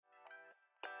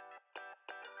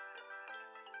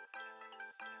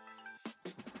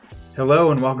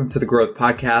Hello and welcome to the Growth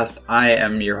Podcast. I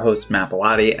am your host, Matt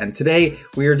Bellotti, and today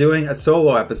we are doing a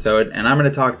solo episode, and I'm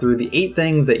going to talk through the 8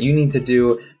 things that you need to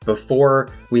do before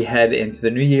we head into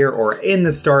the new year or in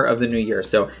the start of the new year.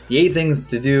 So the 8 things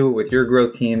to do with your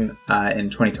growth team in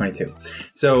 2022.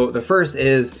 So the first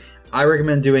is I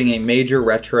recommend doing a major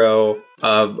retro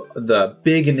of the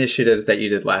big initiatives that you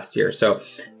did last year. So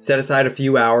set aside a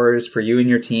few hours for you and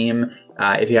your team.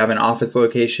 If you have an office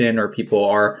location or people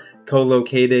are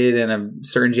co-located in a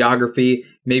certain geography,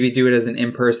 maybe do it as an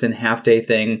in-person half-day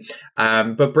thing.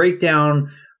 But break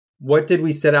down what did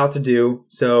we set out to do.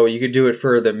 So you could do it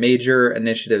for the major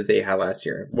initiatives that you had last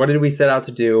year. What did we set out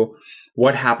to do?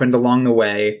 What happened along the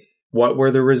way? What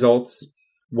were the results?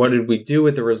 What did we do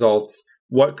with the results?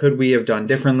 What could we have done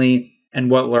differently? And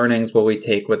what learnings will we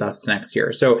take with us next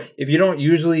year? So if you don't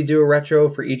usually do a retro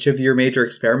for each of your major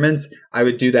experiments, I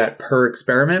would do that per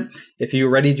experiment. If you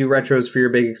already do retros for your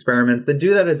big experiments, then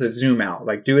do that as a zoom out.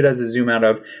 Like do it as a zoom out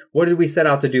of what did we set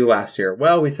out to do last year?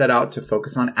 Well, we set out to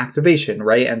focus on activation,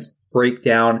 right? And break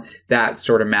down that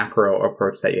sort of macro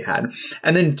approach that you had.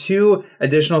 And then 2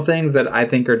 additional things that I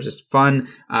think are just fun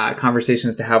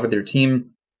conversations to have with your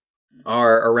team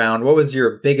are around what was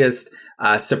your biggest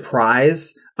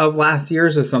surprise of last year.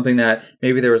 So something that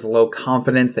maybe there was low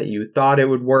confidence that you thought it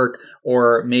would work,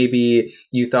 or maybe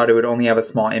you thought it would only have a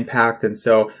small impact. And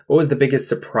so what was the biggest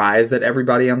surprise that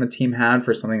everybody on the team had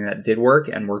for something that did work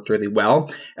and worked really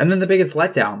well? And then the biggest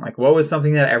letdown, like what was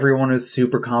something that everyone was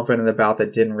super confident about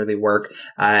that didn't really work,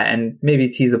 and maybe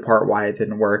tease apart why it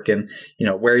didn't work and,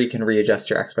 where you can readjust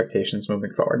your expectations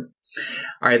moving forward.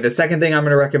 All right, the second thing I'm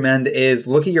going to recommend is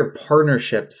look at your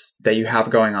partnerships that you have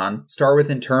going on. Start with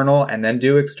internal and then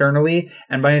do externally.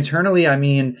 And by internally, I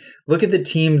mean, look at the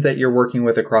teams that you're working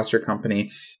with across your company.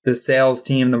 The sales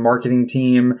team, the marketing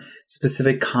team,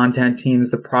 specific content teams,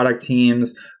 the product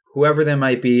teams, whoever they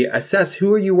might be. Assess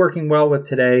who are you working well with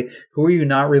today? Who are you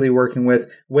not really working with?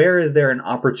 Where is there an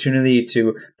opportunity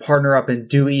to partner up and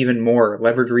do even more?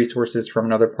 Leverage resources from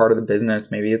another part of the business.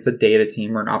 Maybe it's a data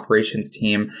team or an operations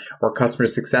team or customer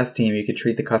success team. You could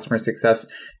treat the customer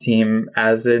success team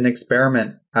as an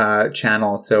experiment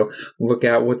channel. So look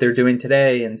at what they're doing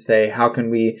today and say, how can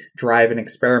we drive an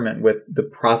experiment with the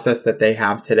process that they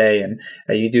have today? And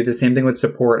you do the same thing with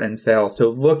support and sales. So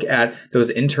look at those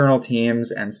internal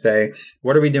teams and say,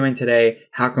 what are we doing today?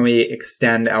 How can we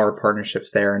extend our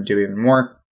partnerships there and do even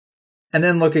more? And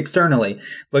then look externally.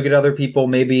 Look at other people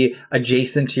maybe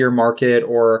adjacent to your market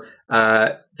or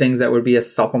things that would be a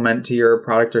supplement to your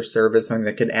product or service, something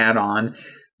that could add on.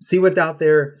 See what's out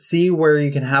there. See where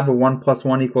you can have a 1 +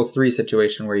 1 = 3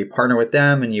 situation where you partner with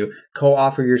them and you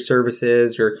co-offer your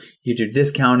services, or you do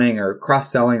discounting or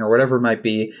cross-selling or whatever it might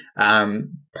be.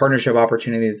 Partnership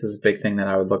opportunities is a big thing that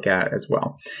I would look at as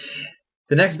well.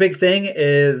 The next big thing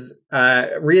is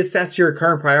reassess your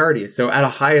current priorities. So at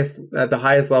the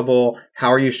highest level,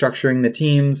 how are you structuring the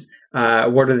teams?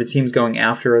 What are the teams going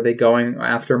after? Are they going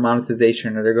after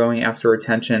monetization? Are they going after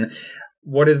retention?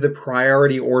 What is the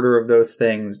priority order of those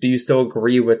things? Do you still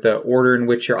agree with the order in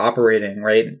which you're operating,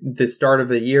 right? The start of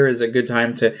the year is a good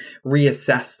time to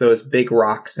reassess those big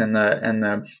rocks and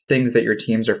the things that your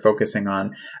teams are focusing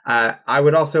on. I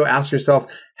would also ask yourself,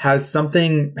 has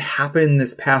something happened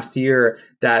this past year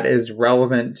that is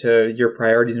relevant to your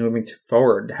priorities moving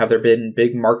forward? Have there been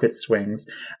big market swings?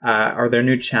 Are there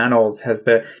new channels? Has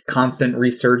the constant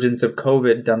resurgence of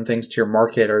COVID done things to your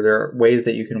market? Are there ways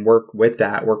that you can work with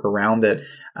that, work around it?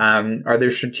 Are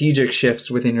there strategic shifts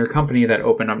within your company that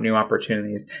open up new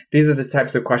opportunities? These are the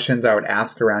types of questions I would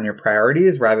ask around your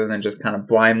priorities rather than just kind of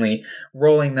blindly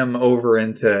rolling them over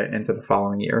into the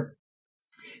following year.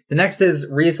 The next is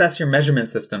reassess your measurement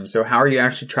system. So how are you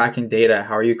actually tracking data?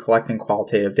 How are you collecting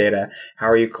qualitative data? How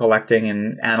are you collecting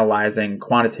and analyzing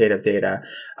quantitative data?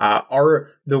 Are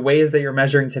the ways that you're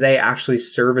measuring today actually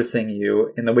servicing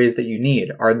you in the ways that you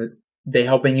need? Are they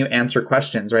helping you answer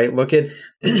questions, right? Look at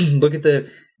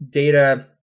the data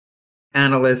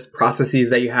analyst processes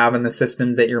that you have in the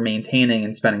systems that you're maintaining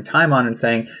and spending time on and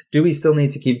saying, do we still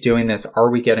need to keep doing this?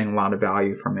 Are we getting a lot of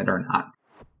value from it or not?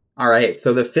 All right.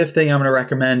 So the 5th thing I'm going to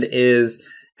recommend is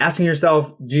asking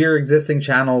yourself, do your existing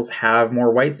channels have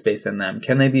more white space in them?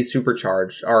 Can they be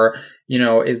supercharged? Or,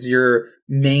 is your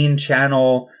main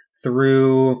channel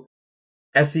through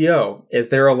SEO? Is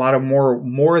there a lot of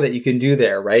more that you can do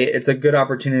there, right? It's a good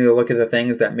opportunity to look at the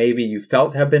things that maybe you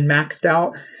felt have been maxed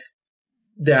out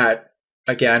that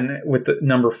again, with the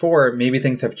number 4, maybe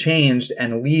things have changed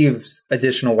and leaves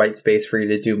additional white space for you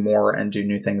to do more and do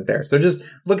new things there. So just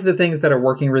look at the things that are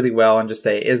working really well and just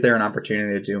say, is there an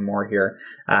opportunity to do more here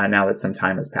now that some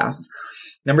time has passed?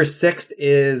 Number 6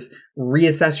 is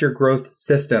reassess your growth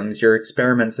systems, your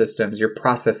experiment systems, your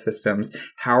process systems.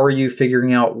 How are you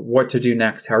figuring out what to do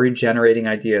next? How are you generating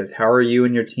ideas? How are you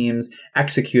and your teams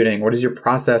executing? What is your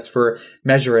process for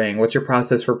measuring? What's your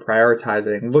process for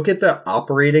prioritizing? Look at the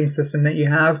operating system that you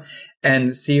have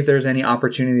and see if there's any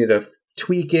opportunity to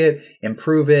tweak it,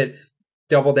 improve it,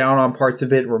 double down on parts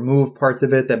of it, remove parts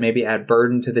of it that maybe add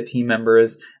burden to the team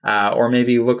members, or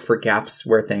maybe look for gaps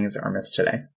where things are missed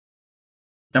today.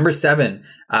 Number 7,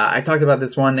 I talked about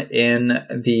this one in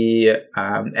the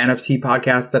NFT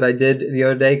podcast that I did the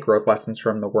other day, Growth Lessons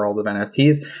from the World of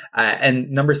NFTs.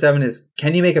 And number 7 is,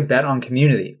 can you make a bet on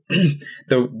community?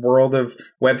 The world of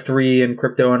Web3 and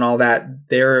crypto and all that,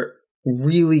 they're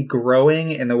really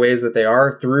growing in the ways that they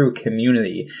are through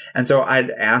community. And so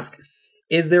I'd ask,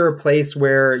 is there a place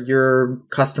where your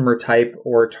customer type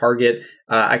or target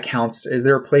accounts, is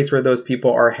there a place where those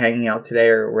people are hanging out today,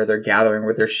 or where they're gathering,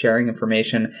 where they're sharing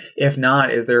information? If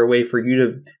not, is there a way for you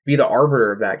to be the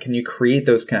arbiter of that? Can you create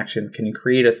those connections? Can you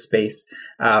create a space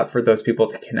for those people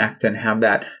to connect and have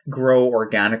that grow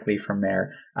organically from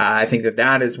there? I think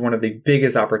that is one of the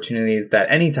biggest opportunities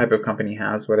that any type of company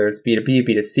has, whether it's B2B,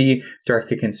 B2C, direct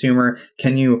to consumer.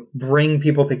 Can you bring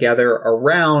people together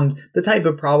around the type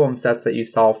of problem sets that you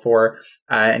solve for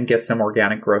and get some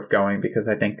organic growth going? Because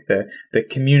I think the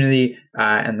community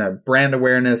and the brand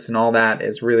awareness and all that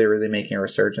is really, really making a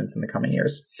resurgence in the coming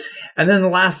years. And then the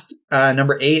last,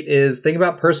 number 8, is think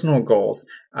about personal goals.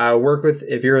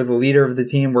 If you're the leader of the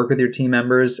team, work with your team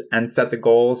members and set the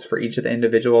goals for each of the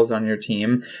individuals on your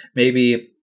team. Maybe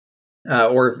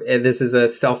or if this is a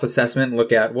self-assessment,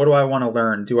 look at, what do I want to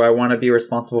learn? Do I want to be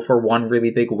responsible for one really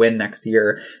big win next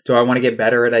year? Do I want to get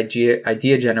better at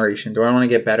idea generation? Do I want to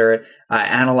get better at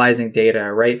analyzing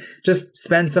data, right? Just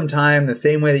spend some time, the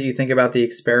same way that you think about the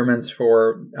experiments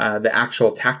for the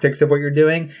actual tactics of what you're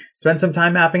doing, spend some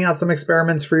time mapping out some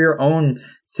experiments for your own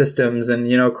systems and,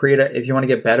 if you want to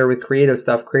get better with creative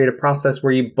stuff, create a process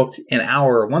where you book an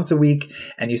hour once a week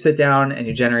and you sit down and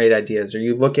you generate ideas, or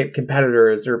you look at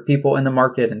competitors or people in the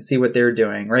market and see what they're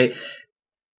doing, right?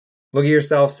 Look at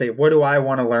yourself, say, what do I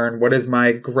want to learn? What is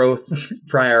my growth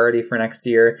priority for next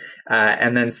year?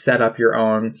 And then set up your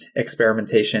own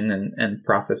experimentation and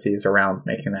processes around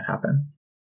making that happen.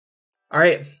 All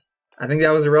right. I think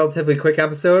that was a relatively quick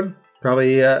episode,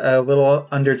 probably a little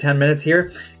under 10 minutes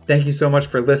here. Thank you so much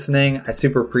for listening. I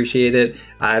super appreciate it.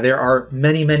 There are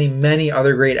many, many, many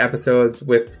other great episodes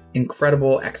with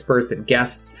incredible experts and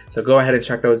guests. So go ahead and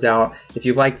check those out. If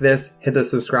you like this, hit the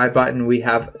subscribe button. We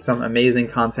have some amazing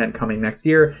content coming next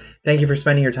year. Thank you for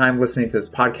spending your time listening to this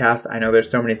podcast. I know there's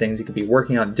so many things you could be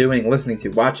working on, doing, listening to,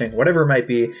 watching, whatever it might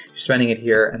be. You're spending it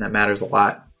here, and that matters a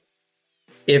lot.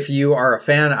 If you are a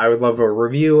fan, I would love a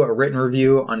written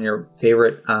review on your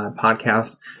favorite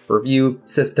podcast review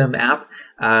system app.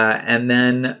 And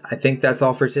then I think that's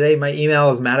all for today. My email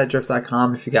is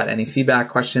matt@drift.com. If you got any feedback,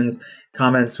 questions,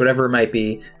 comments, whatever it might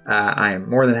be, I am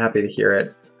more than happy to hear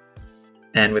it.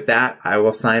 And with that, I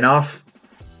will sign off.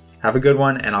 Have a good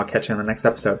one, and I'll catch you on the next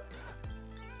episode.